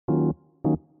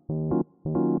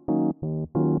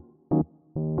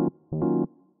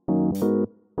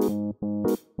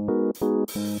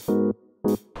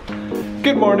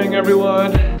Good morning,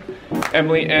 everyone.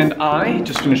 Emily and I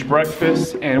just finished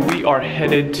breakfast and we are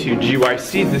headed to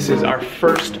GYC. This is our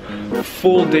first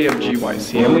full day of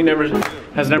GYC. Emily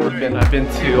has never been. I've been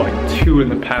to like 2 in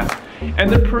the past and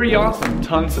they're pretty awesome.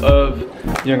 Tons of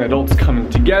young adults coming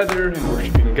together and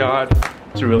worshiping God.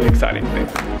 It's a really exciting thing.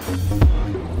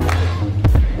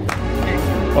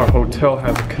 Our hotel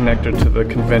has a connector to the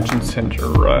convention center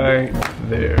right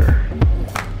there.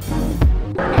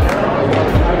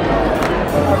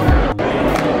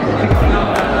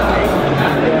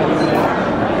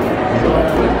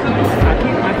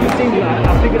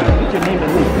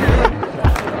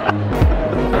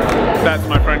 That's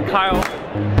my friend Kyle.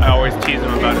 I always tease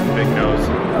him about his big nose.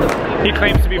 He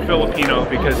claims to be Filipino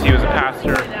because he was a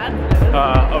pastor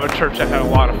of a church that had a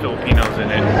lot of Filipinos in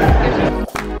it.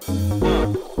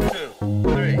 1, 2,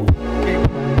 3.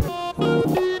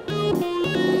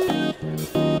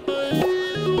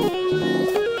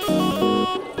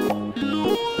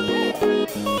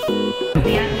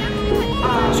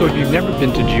 So if you've never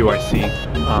been to GYC,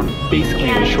 basically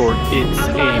in short, it's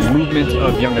a movement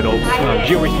of young adults.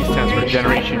 GYC stands for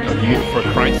Generation of Youth for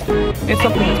Christ. It's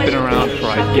something that's been around for,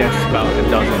 I guess, about a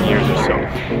dozen years or so.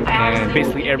 And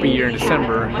basically every year in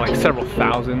December, like several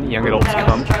thousand young adults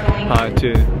come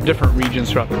to different regions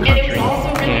throughout the country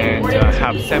and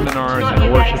have seminars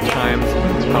and worship times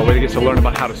where they get to learn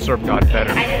about how to serve God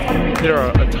better. There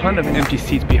are a ton of empty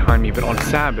seats behind me, but on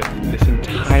Sabbath, this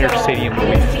entire stadium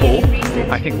will be full.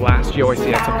 I think last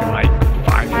GYC had something like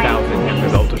 5,000 young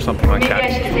adults or something like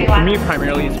that. For me,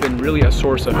 primarily, it's been really a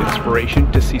source of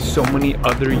inspiration to see so many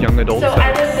other young adults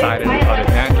that are excited about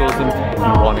evangelism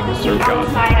and wanting to serve God.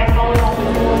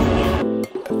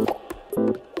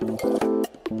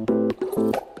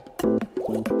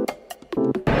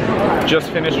 Just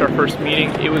finished our first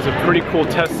meeting. It was a pretty cool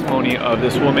testimony of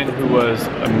this woman who was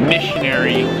a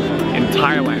missionary in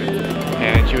Thailand.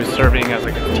 And she was serving as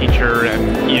like a teacher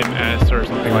and EMS or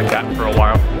something like that for a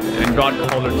while. And God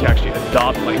called her to actually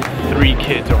adopt like 3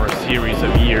 kids over a series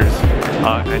of years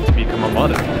and to become a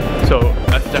mother. So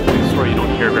that's definitely a story you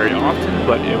don't hear very often,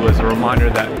 but it was a reminder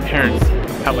that parents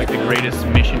have like the greatest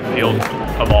mission field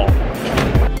of all.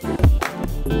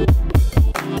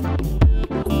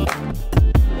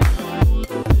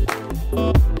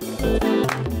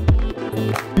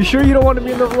 You sure you don't want to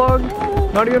be in the vlog?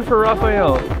 Not even for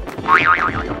Raphael.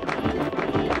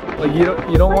 Like you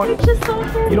don't want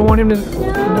him to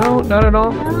no, not at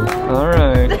all. No. All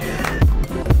right.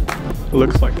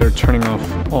 Looks like they're turning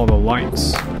off all the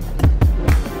lights.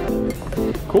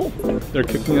 Cool. They're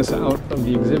kicking us out of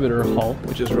the exhibitor hall,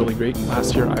 which is really great.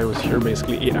 Last year I was here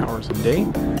basically 8 hours a day.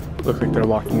 Looks like they're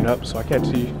locking it up, so I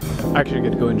actually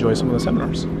get to go enjoy some of the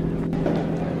seminars.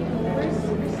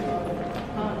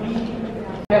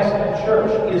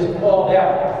 Church is called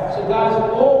out. So God is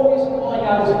always calling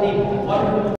out his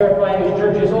people. Verifying his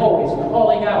church is always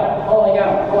calling out, calling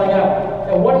out, calling out.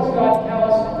 And what does God tell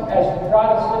us as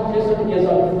Protestantism is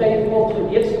unfaithful to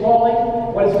its calling?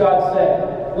 What does God say?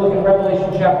 Look in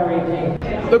Revelation chapter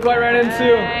 18. Look right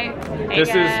into. This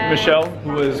is Michelle,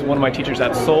 who is one of my teachers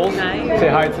at Souls. Hi. Say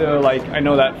hi to, like, I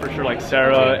know that for sure, like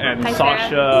Sarah and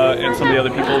Sasha and some of the other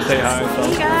people say hi.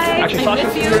 So. Actually,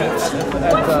 Sasha's here at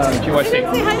GYC. Say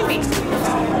hi to me.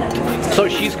 So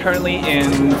she's currently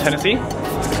in Tennessee,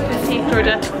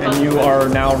 Georgia. And you are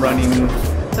now running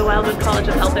the Wildwood College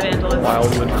of Health Evangelism.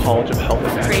 Wildwood College of Health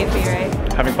Evangelism. Crazy,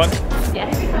 right? Having fun?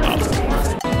 Yes. Awesome.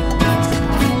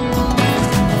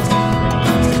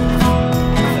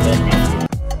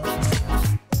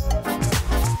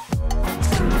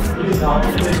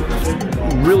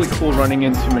 Really cool running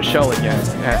into Michelle again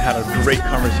and had a great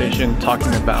conversation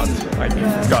talking about like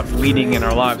God's leading in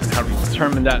our lives and how we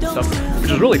determine that and stuff, which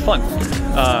was really fun.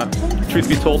 Truth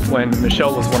be told, when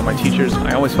Michelle was one of my teachers,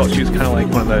 I always felt she was kind of like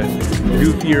one of the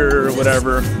goofier or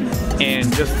whatever,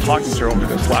 and just talking to her over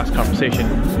this last conversation,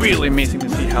 really amazing to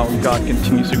see how God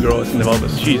continues to grow us and develop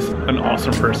us. She's an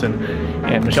awesome person,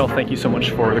 and Michelle, thank you so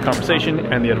much for the conversation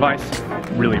and the advice.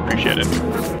 Really appreciate it.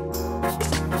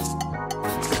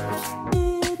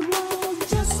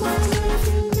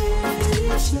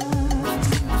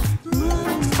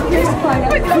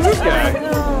 Who's this guy?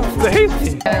 The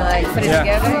Hasty. Like put it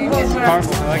together. It's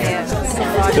powerful. I like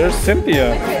it. There's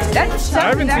Cynthia. I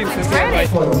haven't seen Cynthia like.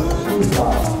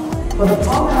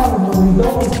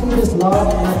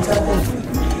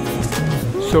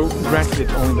 So granted,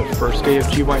 it's only the first day of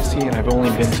GYC, and I've only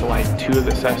been to like 2 of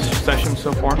the sessions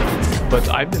so far. But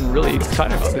I've been really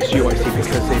excited about this GYC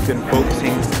because they've been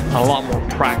focusing on a lot more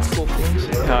practical things.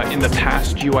 In the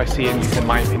past, GYC, at least in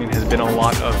my opinion, has been a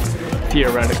lot of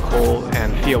theoretical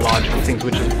and theological things,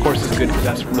 which of course is good because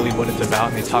that's really what it's about,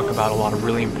 and they talk about a lot of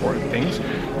really important things.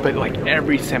 But like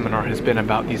every seminar has been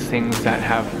about these things that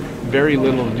have very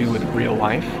little to do with real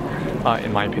life,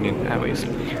 in my opinion at least.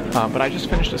 But I just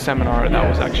finished a seminar that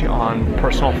was actually on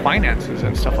personal finances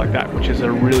and stuff like that, which is a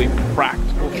really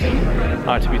practical thing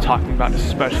to be talking about,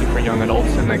 especially for young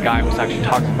adults. And the guy was actually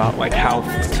talking about like how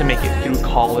to make it through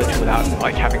college without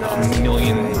like having $1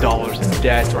 million in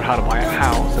debt, or how to buy a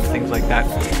house and things like that,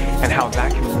 and how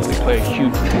that can really play a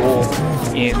huge role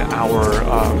in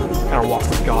our walk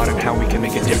with God and how we can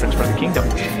make a difference for the kingdom.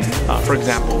 For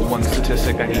example, one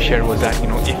statistic that he shared was that, you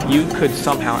know, if you could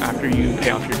somehow, after you pay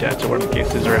off your debts or whatever the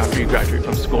case is, or after you graduate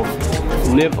from school,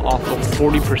 live off of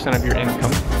 40% of your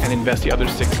income and invest the other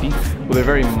 60 with a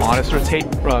very modest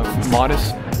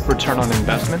return on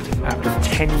investment, after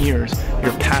 10 years,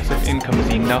 your passive income is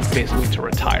enough basically to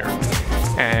retire.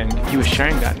 And he was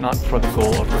sharing that not for the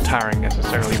goal of retiring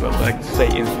necessarily, but like say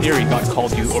in theory God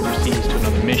called you overseas to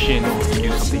another mission, or to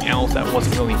do something else that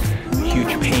wasn't really a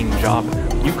huge paying job.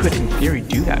 You could in theory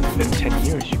do that within 10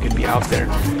 years. You could be out there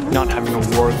not having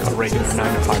to work a regular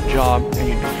 9-to-5 job, and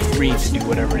you'd be free to do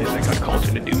whatever it is that God called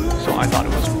you to do. So I thought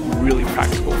it was really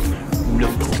practical,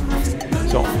 really cool.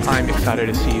 So I'm excited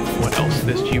to see what else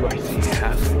this GYC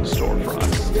has in store for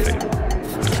us today.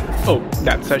 Oh,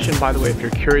 that session, by the way, if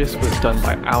you're curious, was done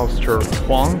by Alistair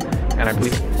Huang, and I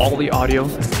believe all the audio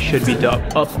should be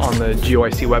up on the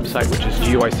GYC website, which is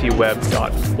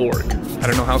gycweb.org. I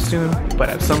don't know how soon, but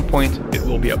at some point it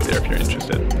will be up there if you're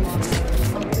interested.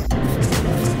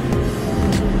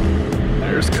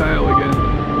 There's Kyle again.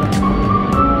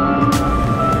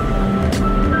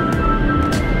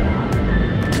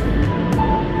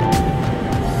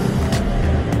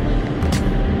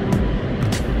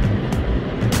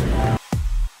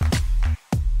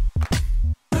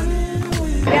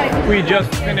 We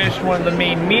just finished one of the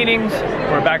main meetings.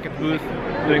 We're back at the booth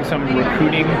doing some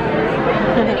recruiting.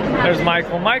 There's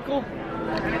Michael. Michael,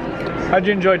 how'd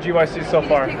you enjoy GYC so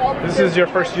far? This is your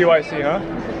first GYC, huh?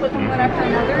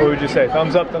 Mm-hmm. What would you say?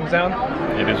 Thumbs up, thumbs down?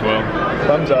 It as well.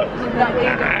 Thumbs up.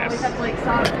 Nice.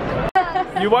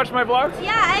 You watch my vlogs?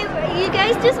 Yeah, you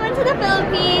guys just went to the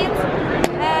Philippines,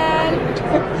 and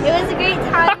it was a great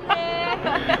time there.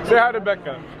 Say hi to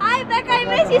Becca. Hi Becca, I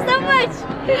miss you so much.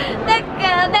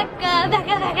 Becca, Becca,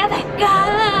 Becca, Becca, Becca.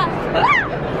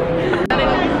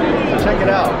 Check it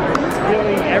out. It's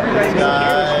really everybody's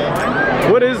guy.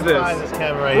 What is this? This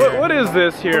camera right here. What is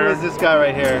this here? Who is this guy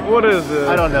right here? What is this?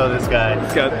 I don't know this guy.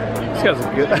 This guy's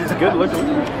good. He's good looking.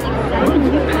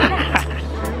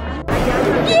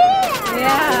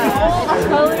 Yeah.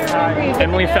 Totally remember.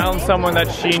 Emily found someone that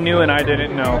she knew and I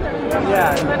didn't know.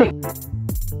 Yeah.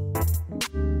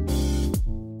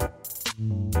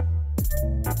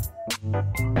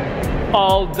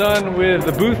 All done with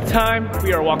the booth time.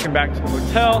 We are walking back to the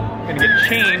hotel, gonna get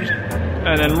changed,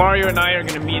 and then Mario and I are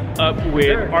gonna meet up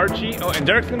with Archie. Oh, and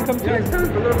Derek's gonna come too?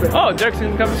 Oh, Derek's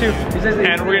gonna come too.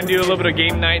 And we're gonna do a little bit of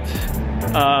game night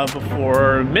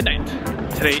before midnight.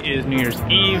 Today is New Year's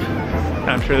Eve, and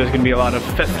I'm sure there's gonna be a lot of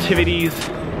festivities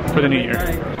for the new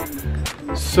year.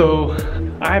 So,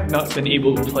 I have not been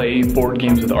able to play board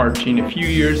games with Archie in a few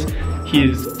years. He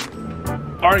is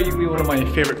arguably one of my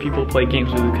favorite people to play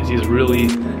games with because he's really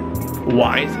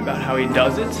wise about how he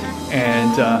does it,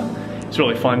 and it's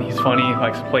really fun. He's funny, he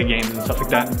likes to play games and stuff like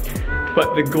that.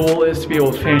 But the goal is to be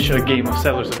able to finish a game of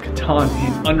Settlers of Catan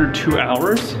in under 2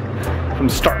 hours from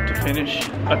start to finish.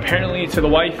 Apparently to the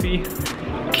wifey,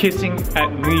 kissing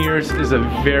at New Year's is a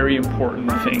very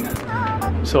important thing.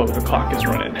 So the clock is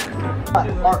running.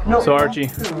 So Archie,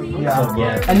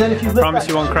 Yeah. And then if you promise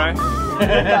you won't cry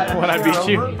when I beat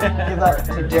you? Give that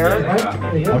to Derek.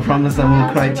 I promise I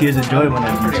won't cry tears of joy when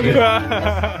I beat you.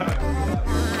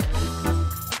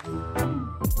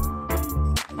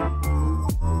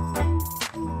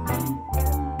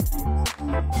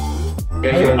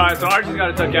 Alright, so Archie's got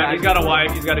to tuck out. He's got a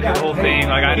wife, he's got to do the whole thing.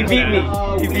 Like, I understand.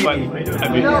 He beat me. I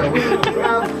beat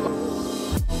you.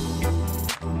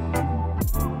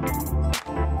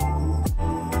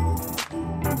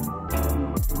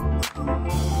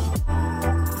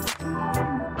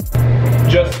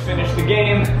 Just finished the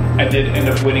game. I did end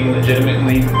up winning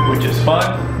legitimately, which is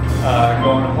fun.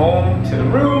 Going home to the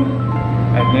room,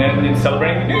 and then it's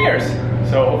celebrating the New Year's.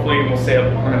 So hopefully we'll stay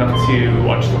up long enough to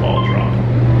watch the ball drop.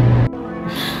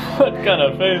 What kind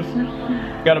of face?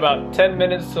 Got about 10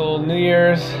 minutes till New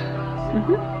Year's.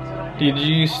 Did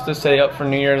you used to stay up for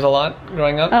New Year's a lot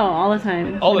growing up? Oh, all the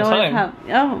time. All the time?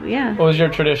 Oh, yeah. What was your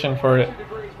tradition for it?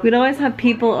 We'd always have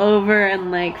people over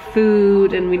and like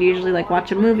food, and we'd usually like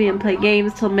watch a movie and play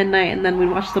games till midnight, and then we'd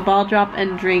watch the ball drop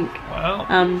and drink. Wow.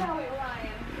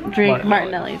 drink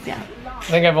Martinelli's, yeah. I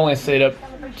think I've only stayed up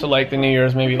to like the New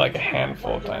Year's maybe like a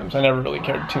handful of times. I never really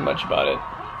cared too much about it.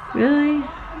 Really?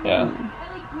 Yeah.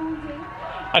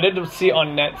 I did see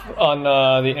on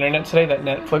the internet today that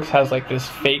Netflix has like this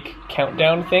fake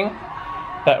countdown thing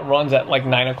that runs at like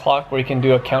 9 o'clock where you can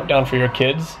do a countdown for your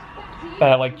kids. That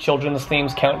have like children's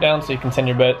themes countdown, so you can send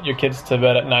your kids to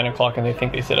bed at 9 o'clock and they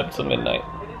think they sit up till midnight.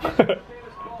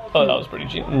 Oh, that was pretty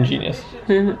ingenious.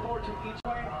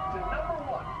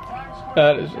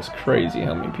 That is just crazy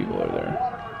how many people are there.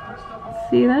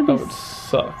 See, that'd be That would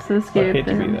suck. so scary. I'd hate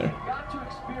to be there.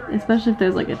 Especially if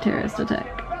there's like a terrorist attack.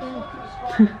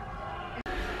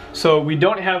 So we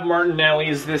don't have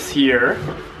Martinelli's this year,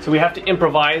 so we have to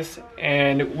improvise,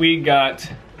 and we got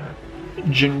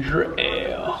ginger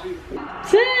ale.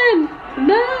 10, 9.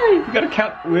 You gotta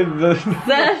count with the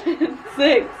 7,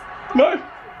 6, 9,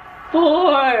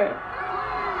 4,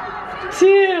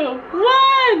 2,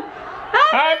 1.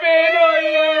 Happy New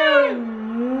Year!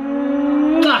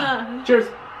 Cheers.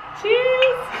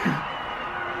 Cheers.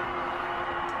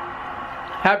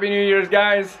 Happy New Year's,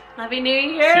 guys. Happy New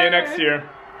Year. See you next year.